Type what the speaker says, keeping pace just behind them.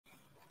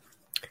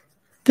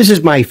This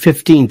is my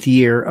 15th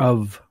year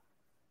of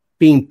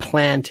being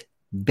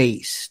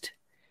plant-based.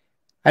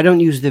 I don't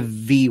use the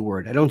V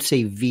word. I don't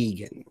say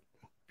vegan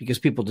because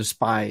people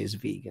despise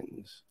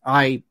vegans.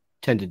 I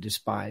tend to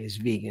despise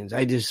vegans.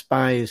 I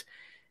despise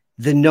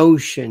the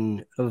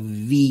notion of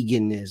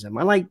veganism.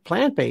 I like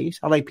plant-based.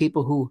 I like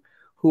people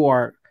who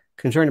are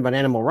concerned about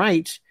animal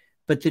rights,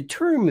 but the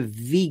term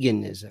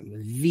veganism,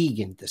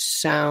 vegan, the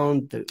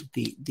sound,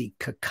 the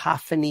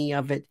cacophony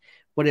of it,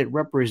 what it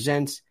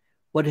represents,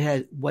 what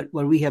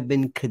we have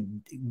been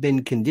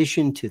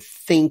conditioned to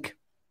think,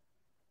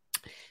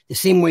 the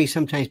same way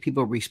sometimes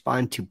people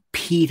respond to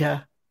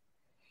PETA.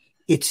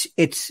 It's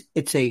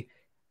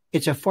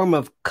a form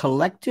of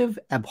collective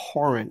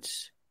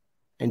abhorrence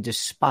and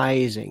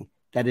despising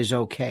that is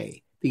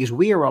okay, because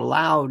we are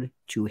allowed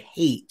to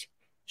hate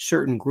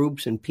certain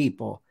groups and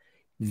people.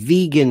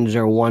 Vegans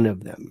are one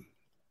of them.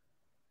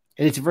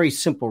 And it's a very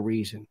simple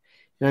reason.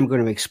 And I'm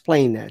going to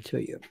explain that to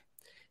you.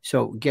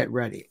 So get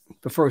ready.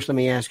 But first, let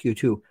me ask you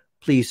to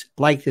please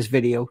like this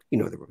video. You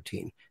know the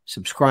routine.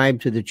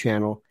 Subscribe to the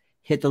channel.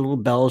 Hit the little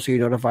bell so you're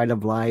notified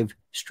of live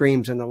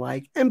streams and the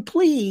like. And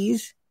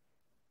please,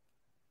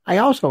 I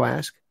also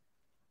ask,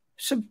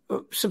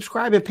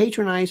 subscribe and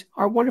patronize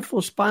our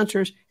wonderful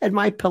sponsors at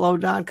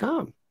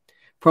mypillow.com.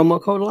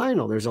 Promo code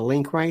Lionel. There's a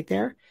link right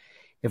there.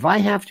 If I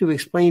have to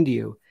explain to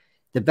you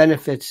the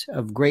benefits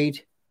of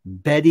great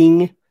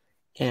bedding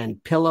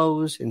and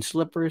pillows and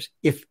slippers,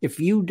 if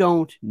you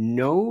don't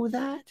know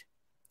that,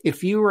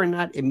 if you are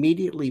not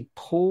immediately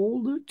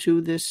pulled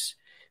to this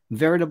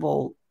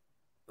veritable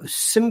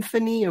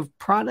symphony of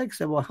products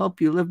that will help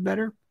you live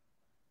better,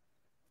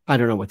 I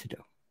don't know what to do.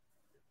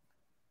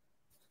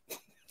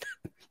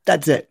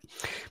 That's it.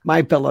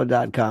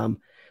 MyPillow.com,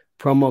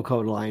 promo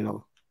code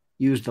Lionel.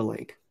 Use the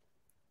link.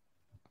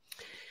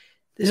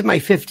 This is my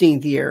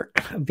 15th year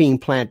of being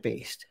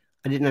plant-based.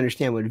 I didn't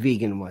understand what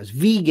vegan was.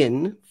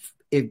 Vegan,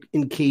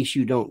 in case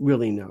you don't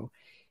really know,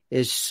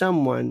 is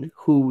someone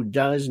who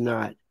does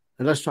not,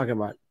 and let's talk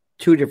about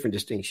two different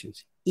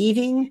distinctions,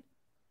 eating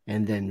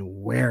and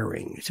then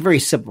wearing. It's a very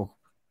simple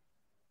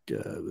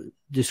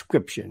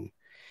description.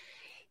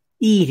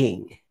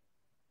 Eating,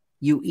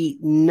 you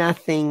eat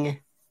nothing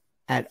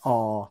at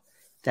all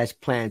that's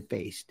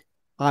plant-based.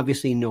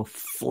 Obviously, no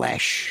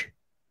flesh.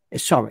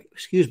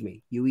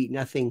 You eat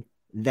nothing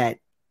that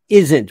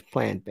isn't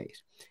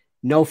plant-based.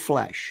 No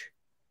flesh,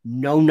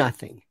 no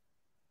nothing,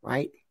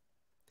 right?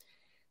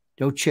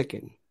 No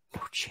chicken,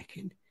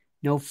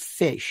 no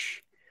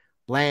fish,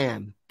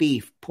 lamb,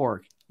 beef,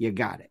 pork, you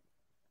got it.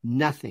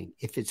 Nothing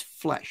if it's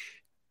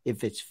flesh,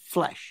 if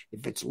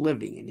it's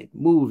living and it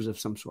moves of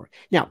some sort.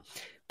 Now,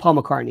 Paul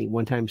McCartney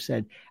one time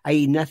said, I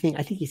eat nothing.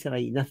 I think he said, I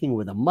eat nothing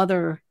with a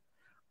mother.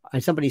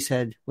 And somebody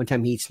said one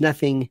time he eats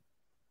nothing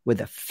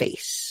with a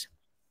face.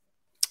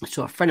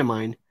 So a friend of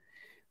mine,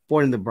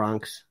 born in the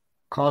Bronx,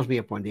 calls me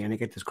up one day and I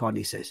get this call and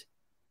he says,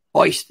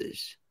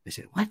 oysters. I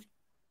said, what?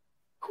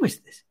 Who is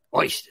this?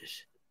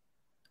 Oysters.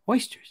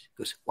 Oysters. He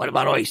goes, what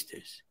about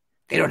oysters?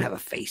 They don't have a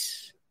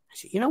face. I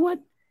said, you know what?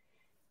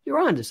 You're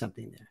on to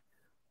something there.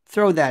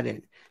 Throw that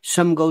in.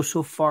 Some go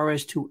so far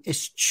as to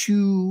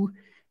eschew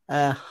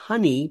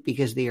honey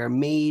because they are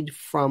made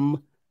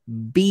from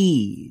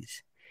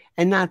bees.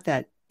 And not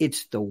that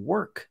it's the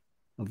work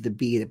of the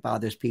bee that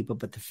bothers people,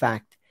 but the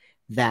fact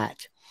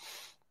that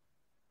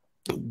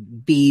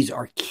bees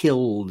are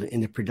killed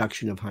in the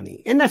production of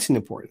honey. And that's an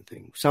important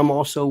thing. Some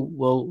also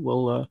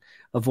will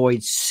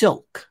avoid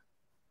silk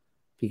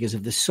because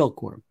of the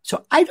silkworm.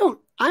 So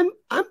I'm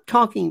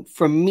talking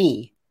for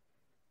me,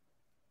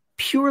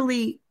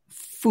 purely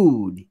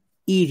food,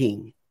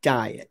 eating,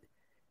 diet.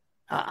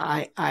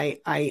 I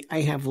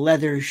have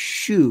leather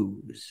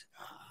shoes.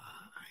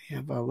 I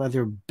have a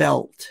leather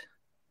belt.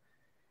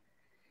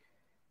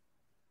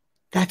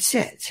 That's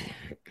it.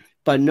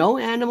 But no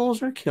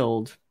animals are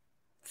killed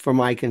for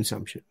my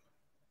consumption.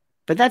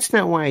 But that's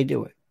not why I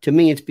do it. To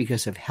me, it's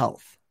because of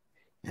health.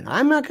 And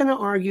I'm not going to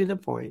argue the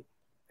point.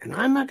 And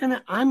I'm not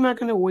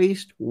going to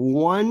waste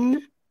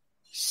 1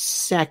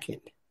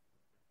 second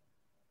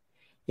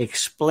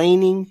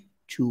explaining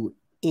to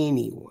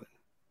anyone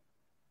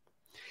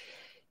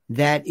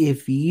that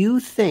if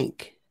you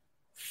think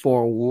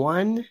for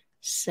 1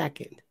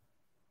 second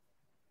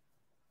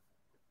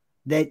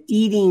that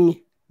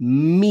eating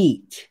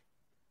meat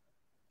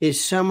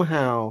is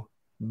somehow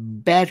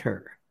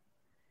better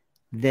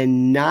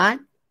than not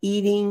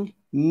eating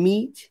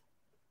meat,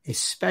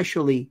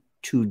 especially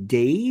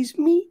today's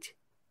meat,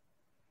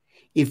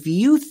 if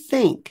you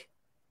think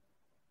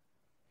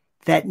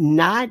that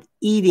not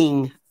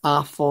eating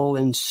offal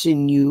and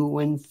sinew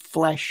and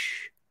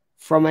flesh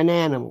from an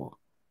animal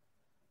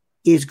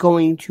is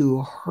going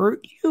to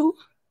hurt you,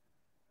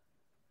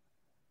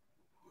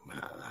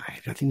 I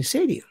have nothing to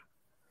say to you.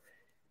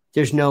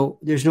 There's no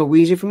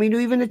reason for me to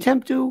even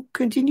attempt to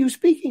continue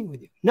speaking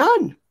with you.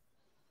 None.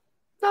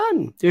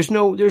 There's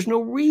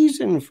no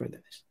reason for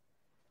this.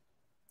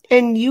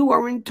 And you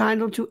are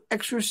entitled to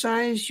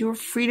exercise your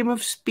freedom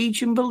of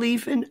speech and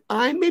belief, and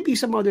I maybe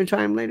some other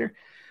time later.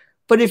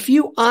 But if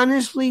you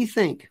honestly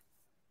think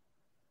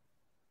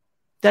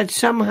that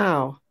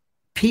somehow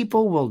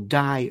people will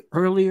die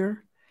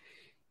earlier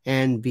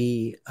and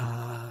be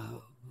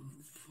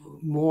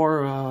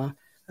more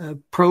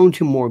prone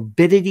to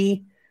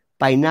morbidity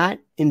by not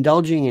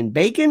indulging in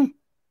bacon,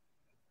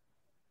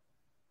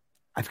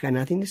 I've got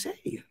nothing to say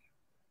to you.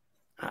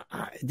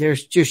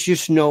 There's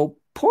just no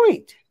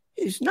point.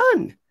 There's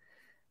none.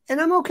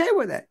 And I'm okay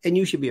with that. And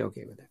you should be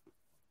okay with that.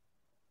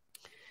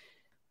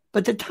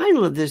 But the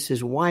title of this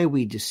is Why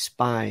We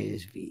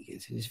Despise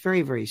Vegans. It's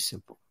very, very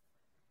simple.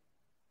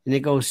 And it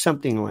goes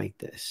something like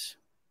this.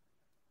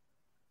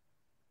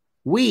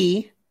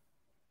 We,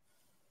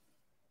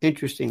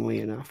 interestingly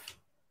enough,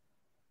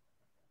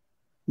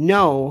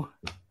 know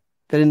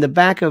that in the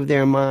back of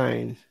their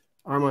minds,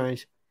 our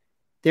minds,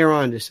 they're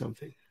onto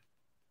something.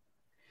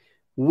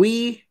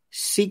 We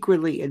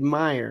secretly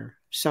admire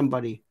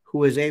somebody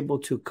who is able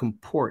to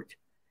comport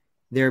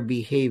their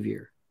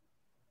behavior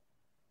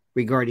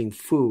regarding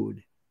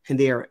food, and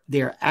they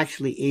are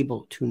actually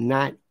able to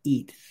not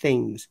eat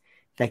things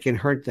that can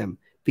hurt them,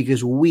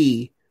 because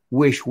we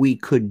wish we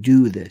could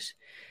do this.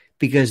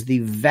 Because the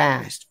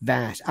vast,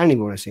 I don't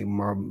even want to say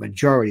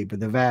majority, but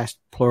the vast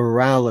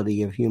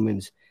plurality of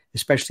humans,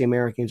 especially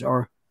Americans,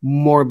 are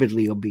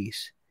morbidly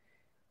obese.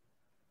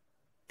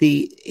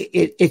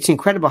 It's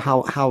incredible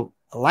how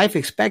life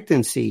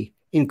expectancy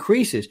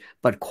increases,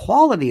 but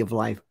quality of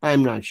life,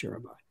 I'm not sure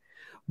about.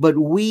 But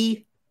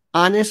we,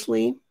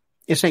 honestly,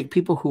 it's like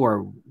people who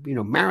are,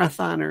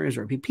 marathoners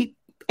or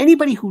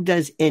anybody who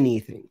does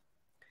anything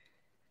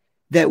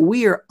that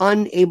we are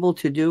unable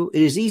to do.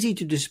 It is easy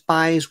to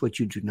despise what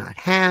you do not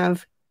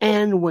have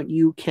and what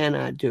you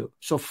cannot do.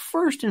 So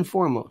first and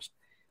foremost,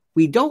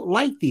 we don't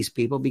like these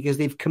people because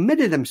they've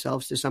committed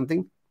themselves to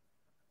something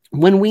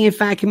when we in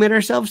fact commit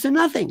ourselves to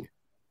nothing.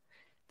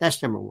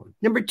 That's number one.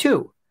 Number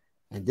two,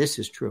 and this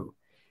is true,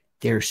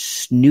 they're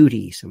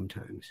snooty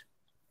sometimes.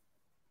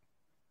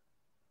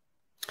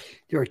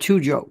 There are two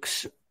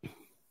jokes.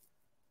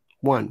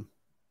 One,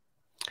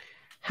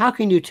 how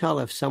can you tell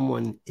if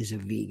someone is a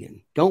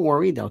vegan? Don't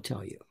worry, they'll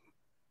tell you.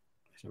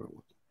 That's number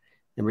one.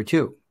 Number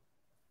two,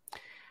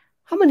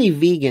 how many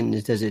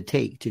vegans does it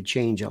take to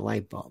change a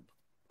light bulb?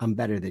 I'm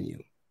better than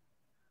you.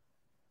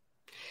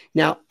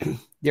 Now,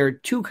 there are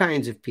two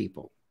kinds of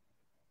people.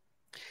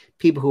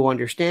 People who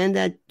understand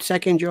that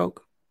second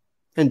joke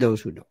and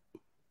those who don't.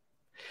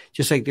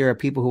 Just like there are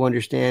people who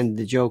understand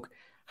the joke,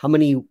 how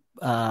many,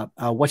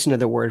 what's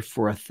another word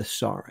for a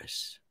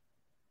thesaurus?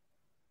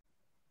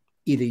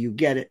 Either you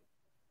get it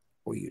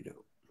or you don't.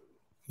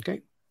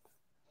 Okay?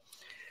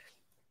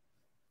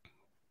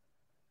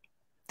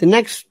 The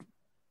next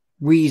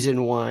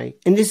reason why,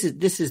 and this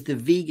is the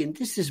vegan,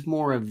 this is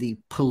more of the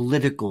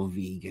political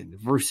vegan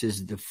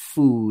versus the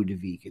food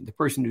vegan, the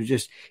person who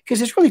just,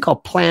 because it's really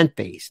called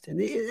plant-based,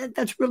 and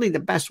that's really the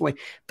best way,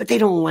 but they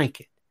don't like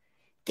it.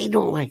 They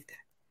don't like that.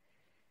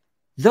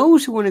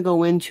 Those who want to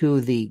go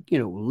into the,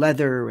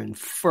 leather and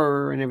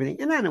fur and everything,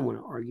 and I don't want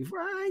to argue for,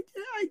 I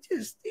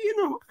just,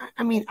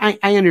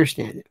 I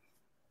understand it.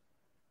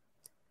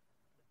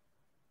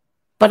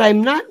 But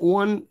I'm not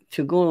one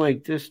to go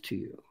like this to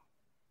you.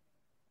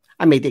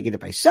 I may think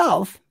it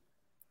myself.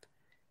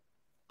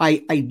 I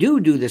do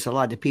this a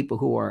lot to people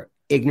who are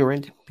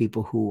ignorant,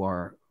 people who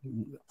are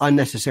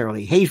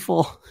unnecessarily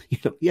hateful.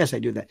 Yes, I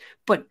do that.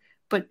 But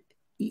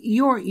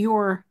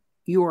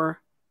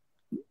your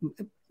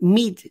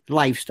meat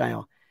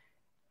lifestyle,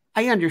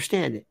 I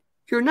understand it.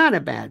 You're not a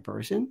bad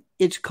person.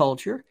 It's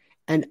culture,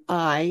 and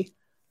I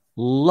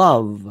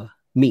love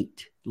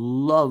meat.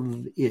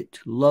 Love it.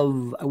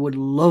 I would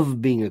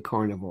love being a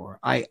carnivore.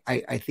 I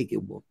think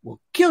it will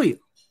kill you.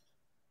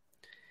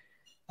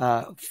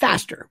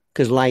 Faster,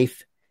 because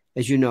life,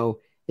 as you know,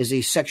 is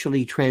a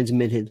sexually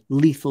transmitted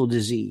lethal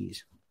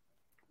disease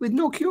with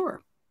no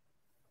cure.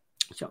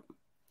 So,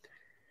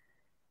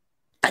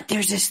 but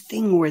there's this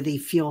thing where they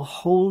feel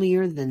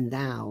holier than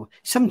thou.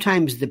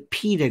 Sometimes the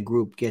PETA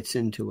group gets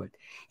into it.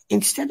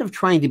 Instead of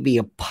trying to be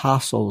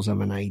apostles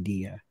of an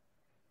idea,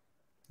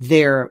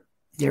 they're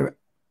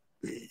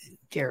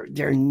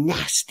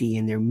nasty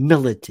and they're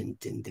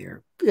militant and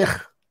they're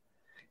ugh.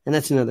 And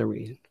that's another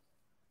reason.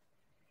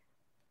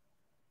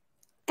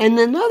 And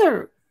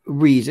another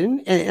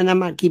reason, and I'm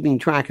not keeping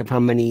track of how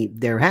many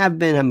there have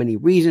been, how many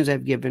reasons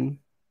I've given,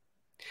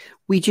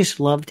 we just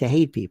love to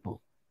hate people.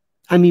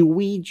 I mean,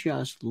 we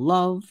just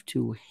love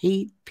to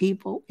hate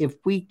people. If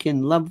we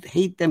can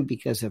hate them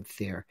because of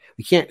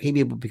we can't hate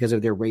people because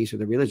of their race or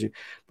their religion,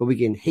 but we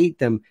can hate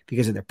them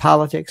because of their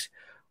politics.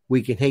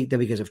 We can hate them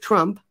because of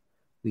Trump.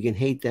 We can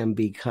hate them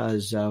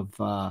because of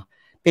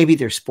maybe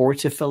their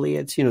sports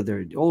affiliates. They're,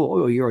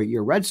 you're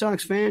a Red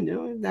Sox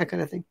fan, that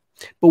kind of thing.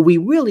 But we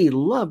really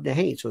love to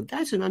hate. So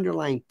that's an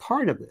underlying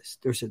part of this.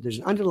 There's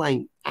an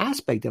underlying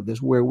aspect of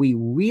this where we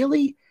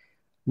really,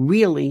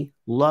 really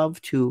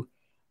love to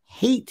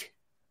hate.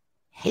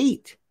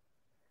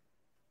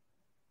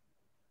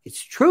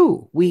 It's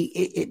true.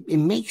 It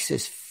makes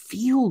us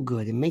feel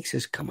good. It makes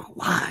us come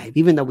alive,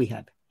 even though we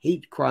have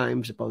hate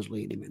crimes,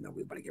 supposedly, and even though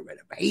we want to get rid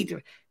of hate.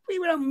 We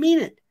don't mean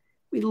it.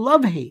 We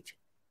love hate.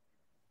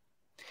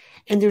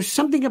 And there's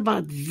something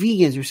about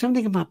vegans, there's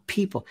something about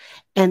people.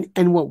 And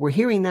what we're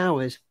hearing now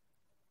is,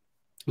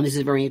 and this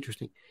is very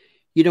interesting,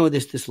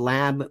 this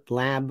lab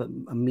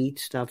meat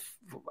stuff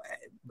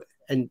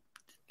and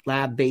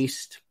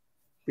lab-based,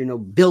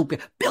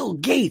 Bill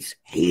Gates,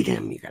 hate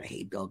him. You got to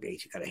hate Bill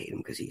Gates. You got to hate him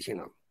because he's,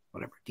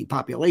 whatever,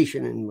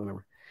 depopulation and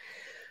whatever.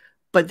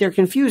 But they're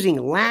confusing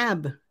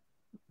lab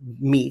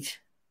meat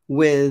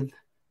with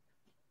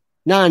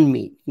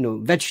non-meat,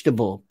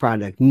 vegetable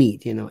product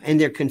meat, and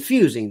they're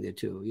confusing the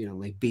two,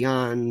 like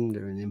Beyond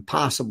and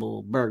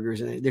Impossible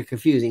Burgers, and they're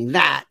confusing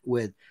that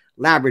with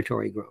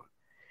laboratory grown.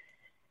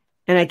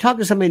 And I talked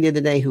to somebody the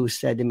other day who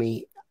said to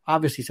me,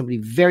 obviously somebody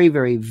very,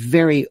 very,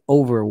 very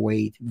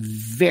overweight,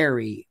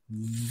 very,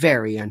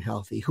 very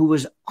unhealthy, who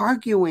was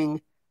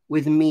arguing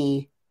with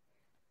me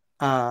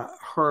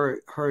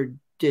her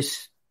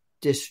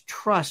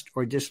distrust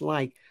or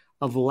dislike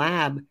of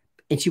lab,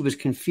 and she was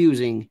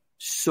confusing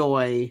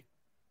soy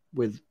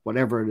with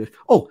whatever it is.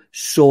 Oh,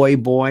 soy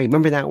boy.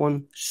 Remember that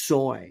one?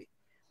 Soy.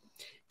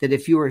 That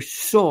if you are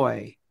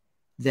soy,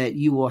 that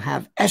you will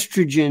have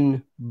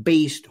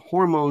estrogen-based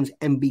hormones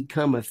and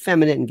become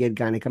effeminate and get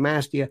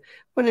gynecomastia.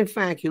 When in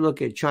fact, you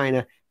look at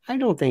China, I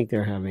don't think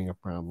they're having a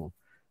problem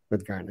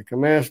with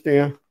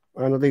gynecomastia.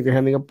 I don't think they're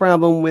having a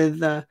problem with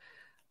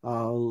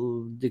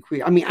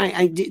decree. I mean,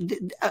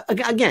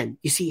 again,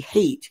 you see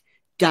hate,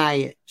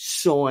 diet,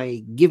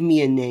 soy, give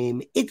me a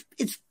name.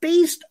 It's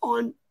based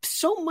on,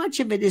 so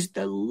much of it is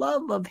the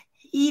love of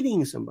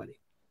hating somebody.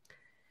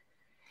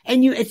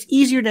 And it's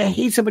easier to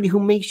hate somebody who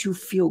makes you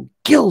feel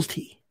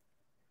guilty.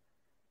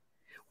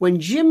 When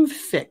Jim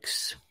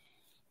Fixx,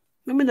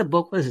 remember the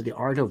book, what is it, The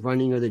Art of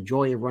Running or The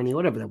Joy of Running,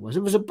 whatever that was.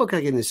 It was a book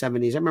like in the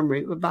 70s. I remember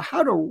about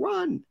how to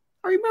run.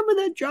 I remember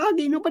that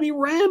jogging. Nobody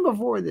ran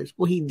before this.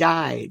 Well, he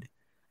died.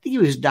 I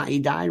think he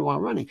died while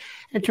running.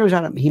 And it turns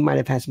out he might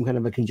have had some kind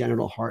of a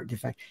congenital heart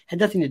defect. It had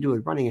nothing to do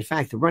with running. In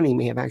fact, the running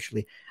may have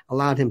actually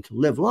allowed him to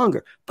live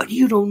longer. But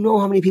you don't know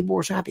how many people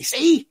were so happy.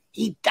 See,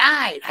 he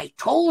died. I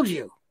told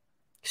you.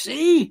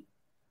 See?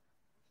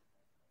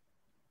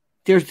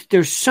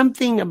 There's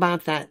something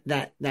about that,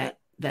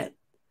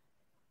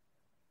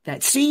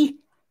 see,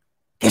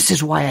 this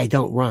is why I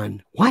don't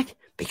run. What?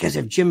 Because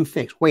of Jim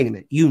Fixx. Wait a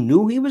minute. You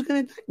knew he was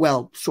going to die?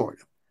 Well, sort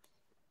of.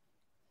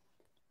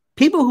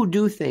 People who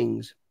do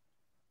things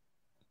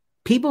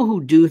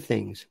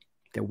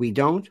that we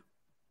don't,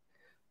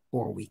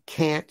 or we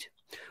can't,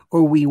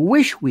 or we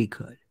wish we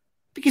could,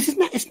 because it's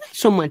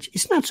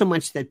not so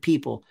much that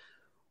people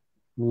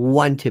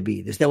want to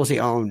be this. They will say,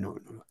 oh, no.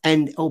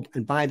 And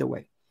by the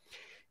way,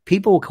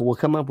 people will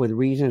come up with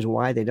reasons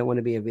why they don't want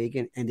to be a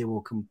vegan, and they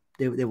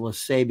will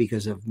say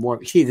because of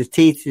more, see the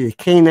teeth, the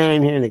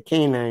canine here, and the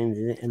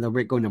canines, and they'll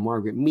go into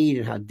Margaret Mead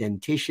and how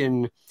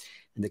dentition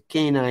and the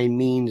canine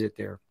means that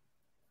they're,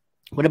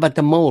 what about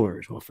the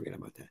molars? Well, forget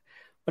about that.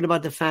 What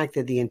about the fact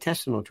that the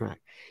intestinal tract?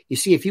 You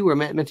see, if you were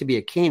meant to be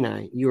a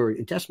canine, your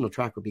intestinal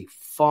tract would be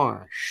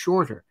far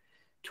shorter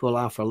to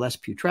allow for less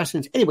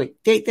putrescence. Anyway,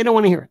 they don't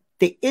want to hear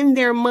it. In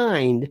their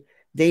mind,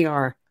 they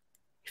are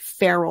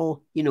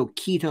feral,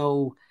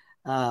 keto,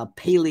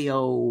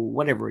 paleo,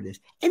 whatever it is.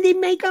 And they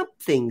make up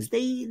things.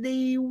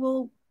 They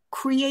will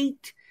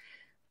create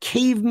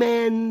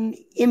caveman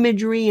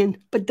imagery.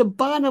 But the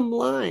bottom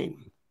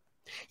line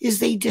is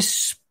they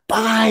despise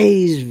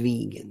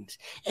vegans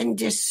and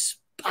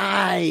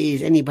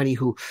despise anybody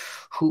who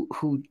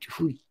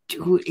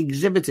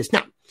exhibits this.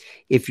 Now,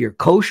 if you're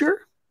kosher,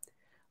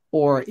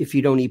 or if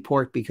you don't eat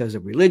pork because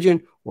of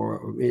religion,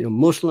 or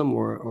Muslim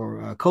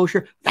or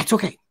kosher, that's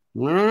okay.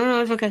 No,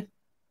 that's okay.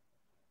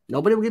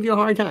 Nobody will give you a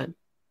hard time.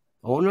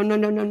 Oh,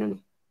 no.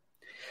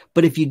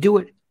 But if you do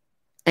it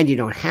and you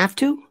don't have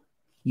to,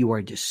 you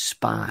are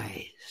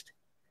despised.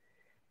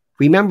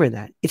 Remember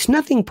that. It's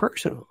nothing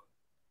personal.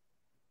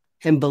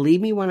 And believe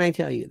me when I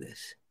tell you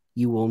this,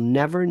 you will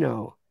never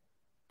know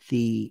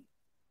the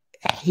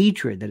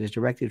hatred that is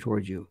directed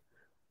towards you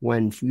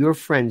when your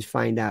friends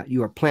find out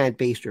you are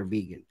plant-based or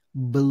vegan.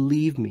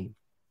 Believe me.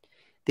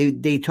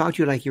 They talk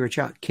to you like you're a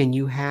child. Can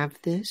you have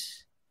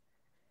this?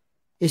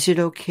 Is it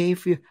okay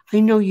for you? I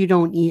know you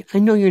don't eat. I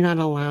know you're not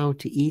allowed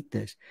to eat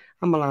this.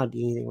 I'm allowed to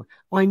eat anything.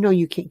 Oh, I know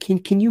you can.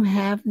 Can you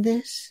have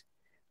this?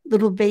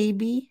 Little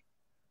baby,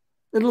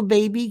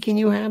 can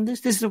you have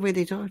this? This is the way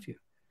they talk to you.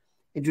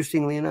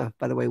 Interestingly enough,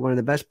 by the way, one of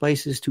the best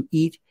places to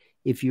eat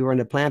if you're on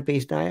a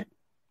plant-based diet,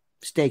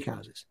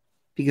 steakhouses,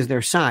 because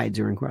their sides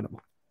are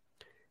incredible.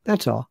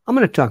 That's all. I'm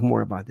going to talk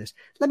more about this.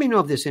 Let me know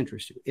if this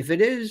interests you. If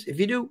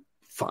you do,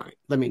 fine.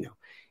 Let me know.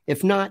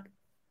 If not,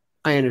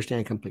 I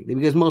understand completely,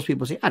 because most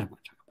people say, I don't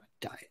want to talk about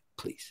diet,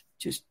 please.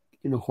 Just,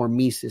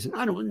 hormesis.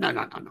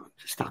 And no.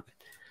 Stop it.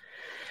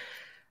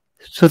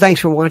 So thanks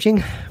for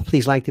watching.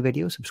 Please like the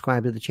video,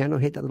 subscribe to the channel,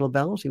 hit that little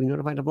bell so you'll be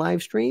notified of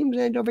live streams.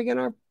 And don't forget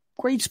our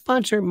great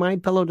sponsor,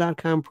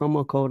 MyPillow.com,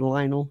 promo code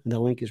Lionel. The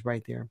link is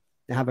right there.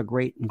 Have a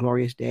great and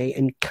glorious day,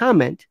 and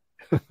comment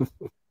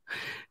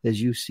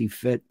as you see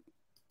fit.